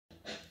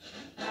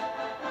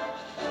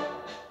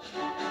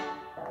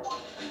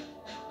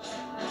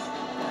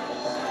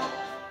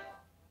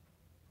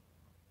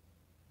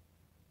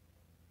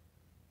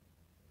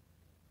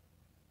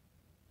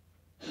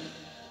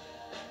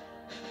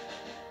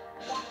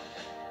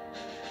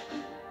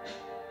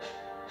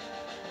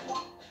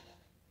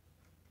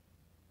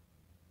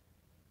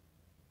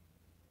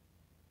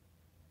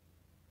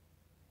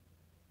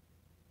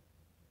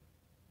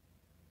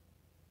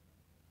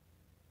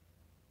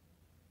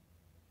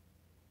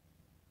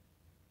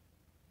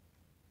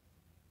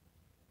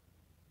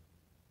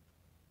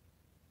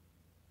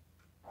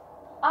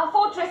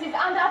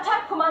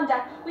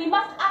Commander. We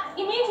must act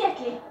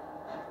immediately.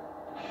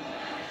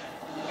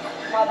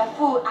 While a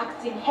fool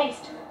acts in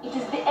haste, it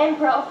is the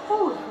Emperor of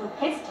Fools who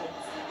hesitates.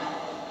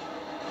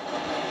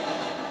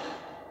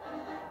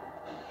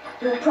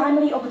 Your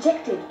primary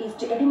objective is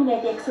to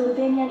eliminate the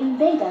Exolvanian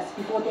invaders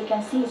before they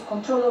can seize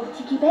control of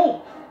Tiki Bay.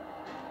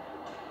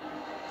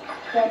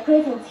 Their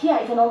presence here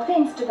is an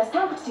offense to the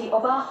sanctity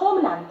of our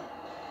homeland.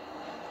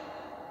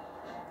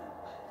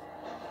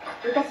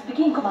 Let us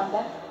begin,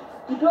 Commander.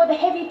 Deploy the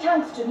heavy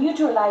tanks to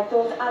neutralize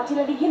those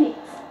artillery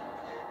units.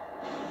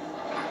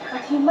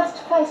 But you must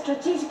fight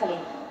strategically.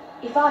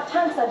 If our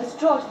tanks are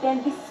destroyed,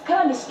 then this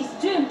skirmish is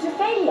doomed to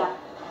failure.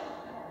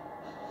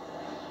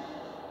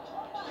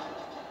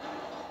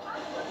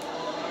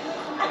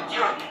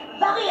 Attack!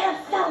 Warrior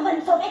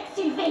servants of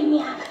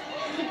Exylvania!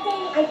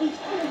 Today I will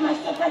prove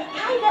myself as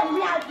Kaiser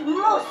Vlad's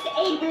most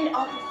able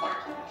officer.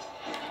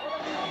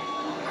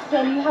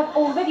 Then you have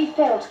already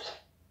failed,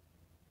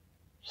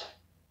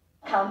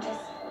 Countess.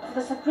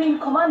 The Supreme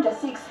Commander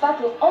seeks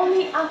battle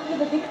only after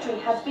the victory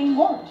has been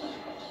won.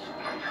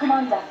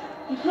 Commander,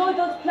 deploy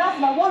those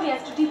plasma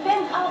warriors to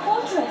defend our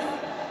fortress.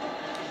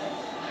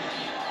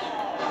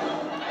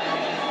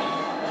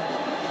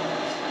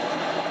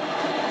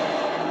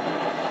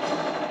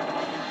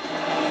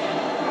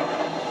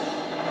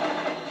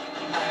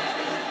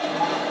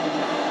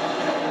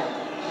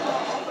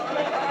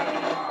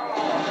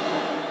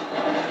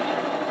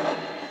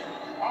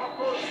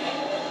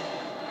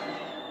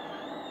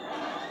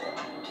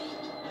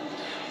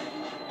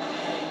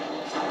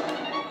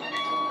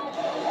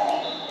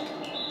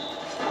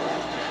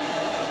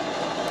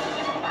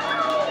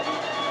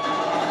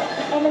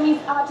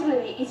 Enemy's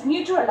artillery is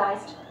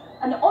neutralized.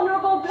 An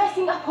honorable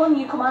blessing upon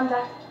you,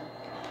 Commander.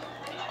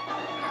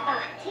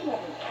 Artillery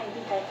can be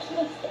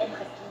replaced,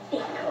 Empress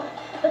Deco,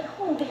 but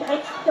who will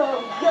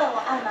restore your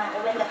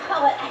armor when the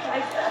power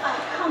allies are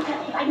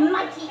conquered by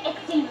mighty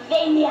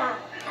Exylvania?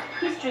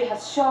 History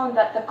has shown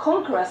that the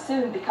conqueror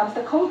soon becomes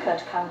the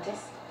conquered,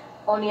 Countess.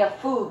 Only a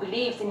fool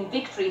believes in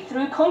victory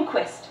through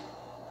conquest.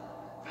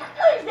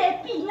 Will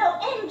there be no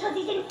end to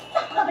these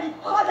insufferable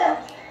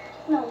proverbs?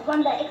 No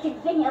wonder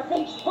Exylvania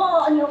waged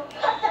war on your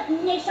perfect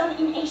nation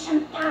in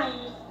ancient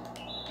times.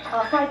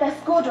 Our fighter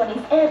squadron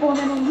is airborne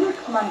and en route,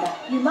 Commander.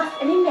 You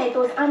must eliminate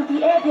those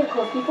anti-air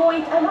vehicles before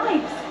it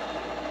arrives.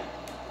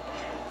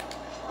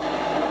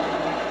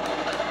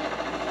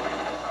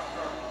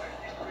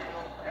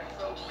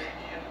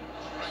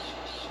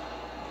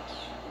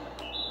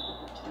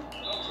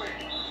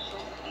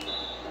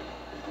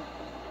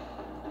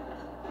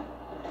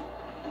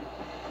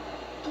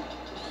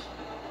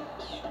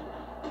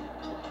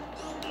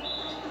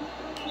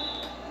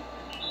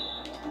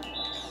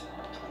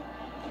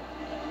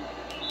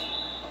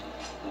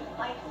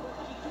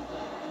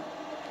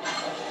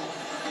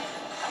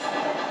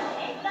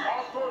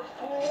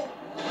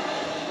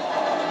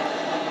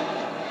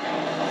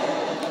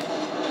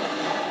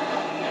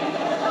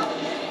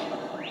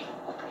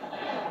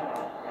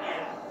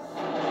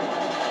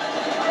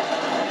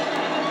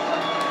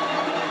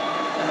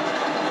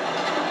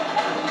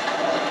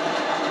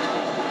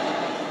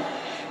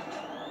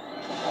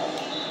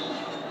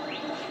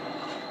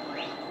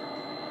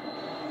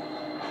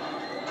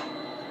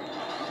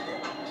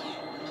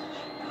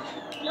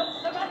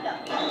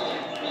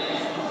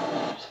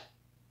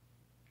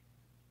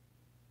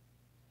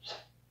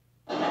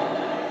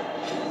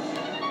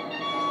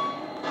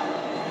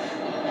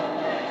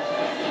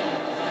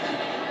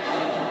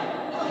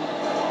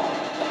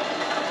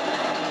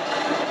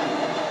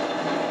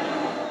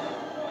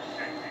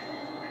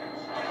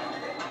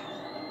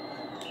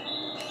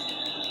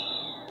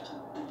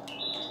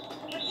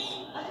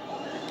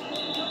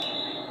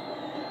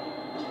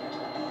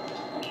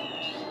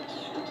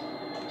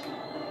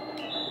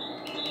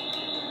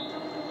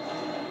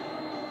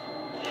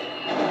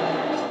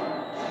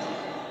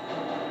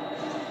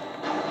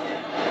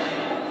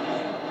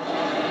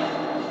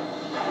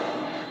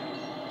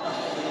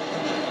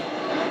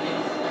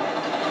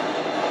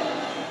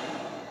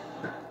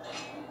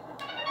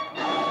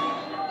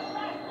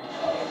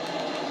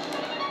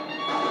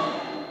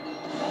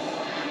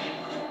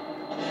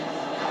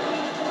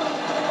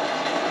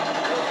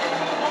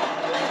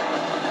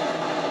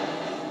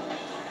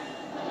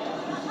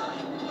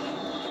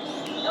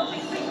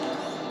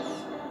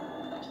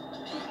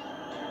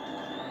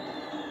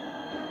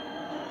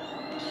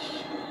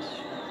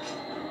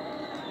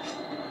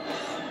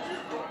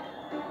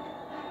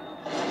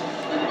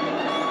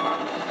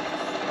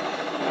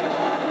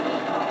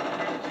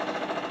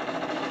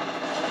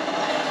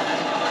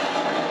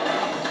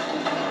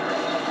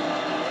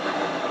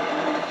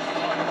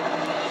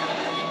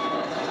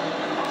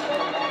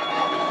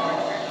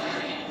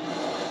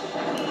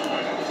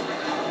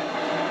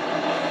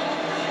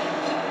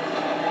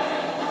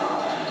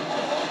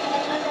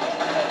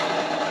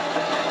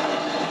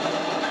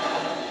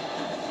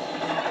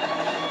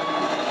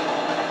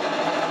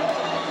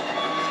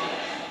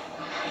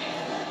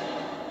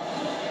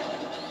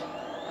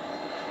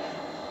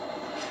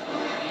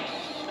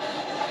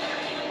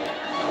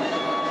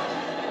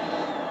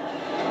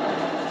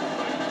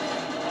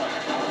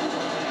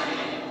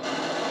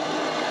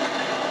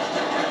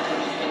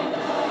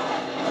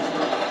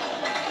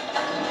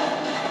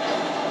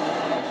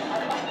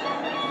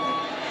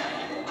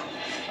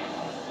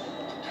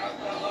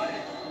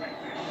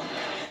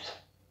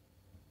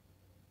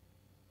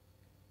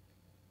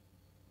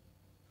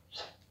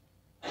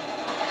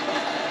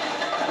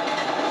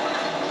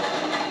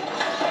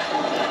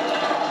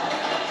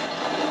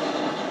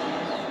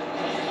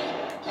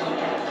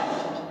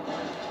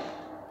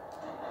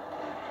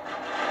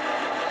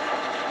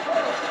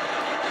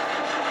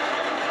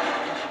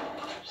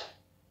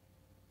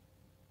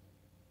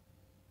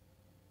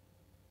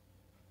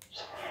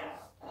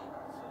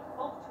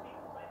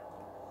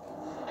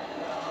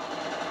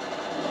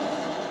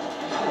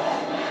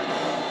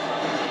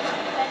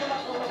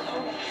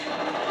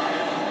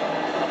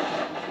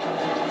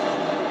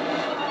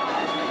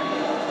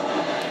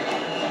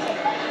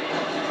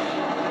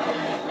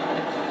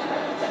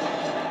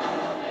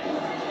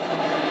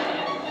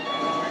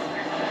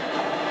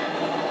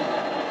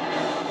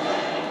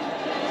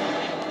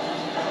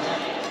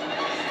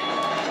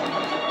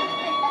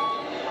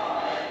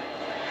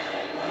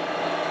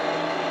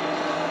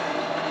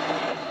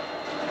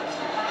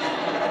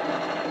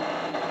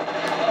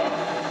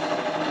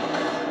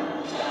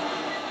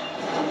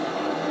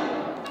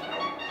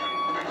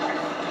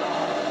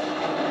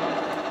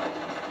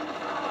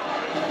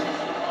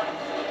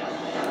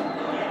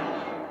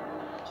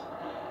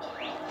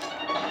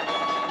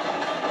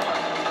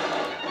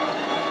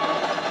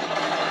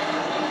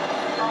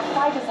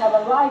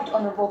 arrived,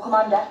 Honorable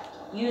Commander.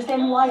 Use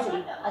them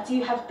wisely, as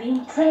you have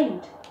been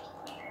trained.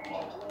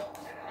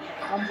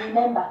 And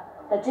remember,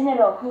 the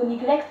general who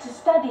neglects to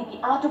study the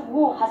art of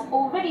war has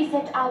already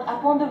set out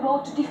upon the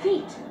road to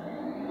defeat.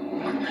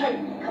 Tell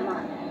me,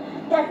 Commander,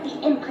 does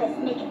the Empress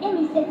make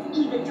any sense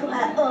even to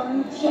her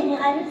own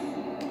generals?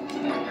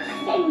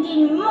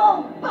 Sending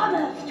more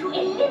bombers to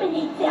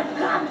eliminate their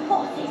ground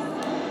forces.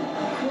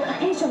 Your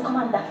attention,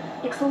 Commander.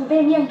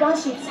 Exolvanian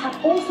gunships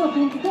have also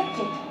been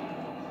detected.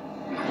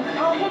 If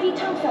our heavy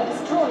tanks are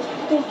destroyed,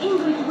 then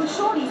Ingrid will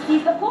surely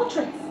seize the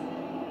fortress.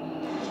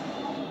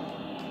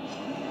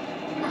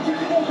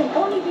 They can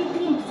only be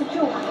deemed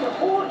secure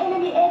after all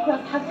enemy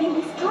aircraft have been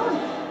destroyed.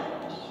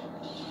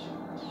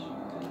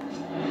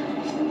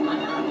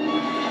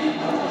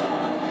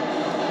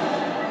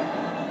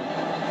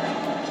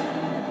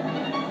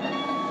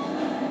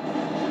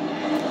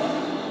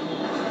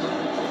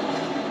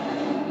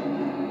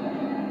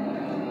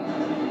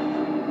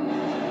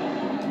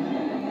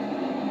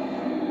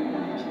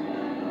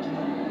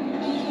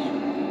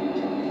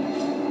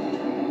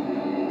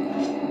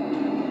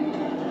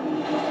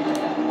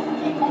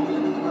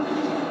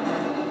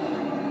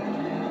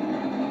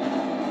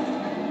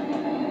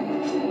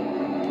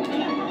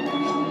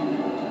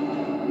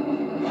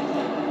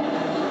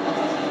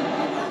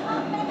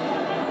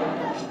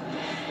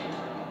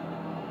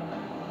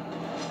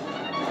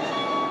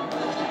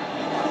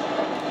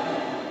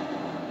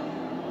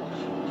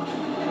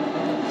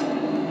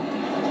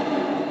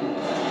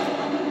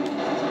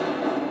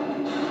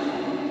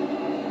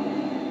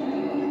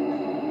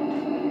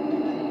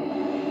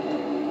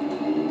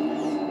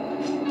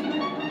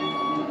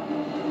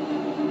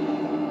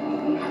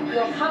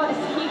 Your cowardice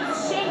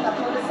heaps shame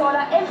upon the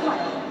Solar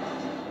Empire.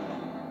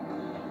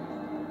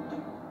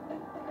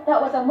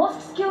 That was a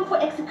most skillful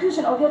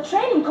execution of your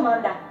training,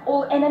 Commander.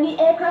 All enemy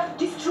aircraft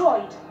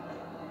destroyed.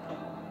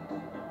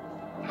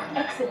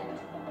 Excellent.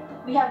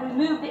 We have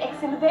removed the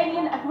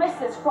Exylvanian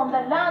aggressors from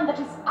the land that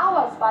is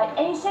ours by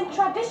ancient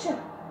tradition.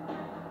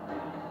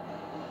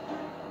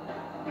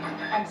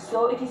 And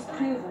so it is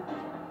proven.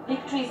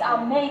 Victories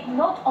are made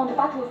not on the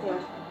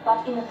battlefield,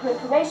 but in the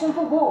preparation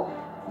for war.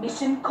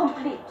 Mission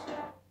complete.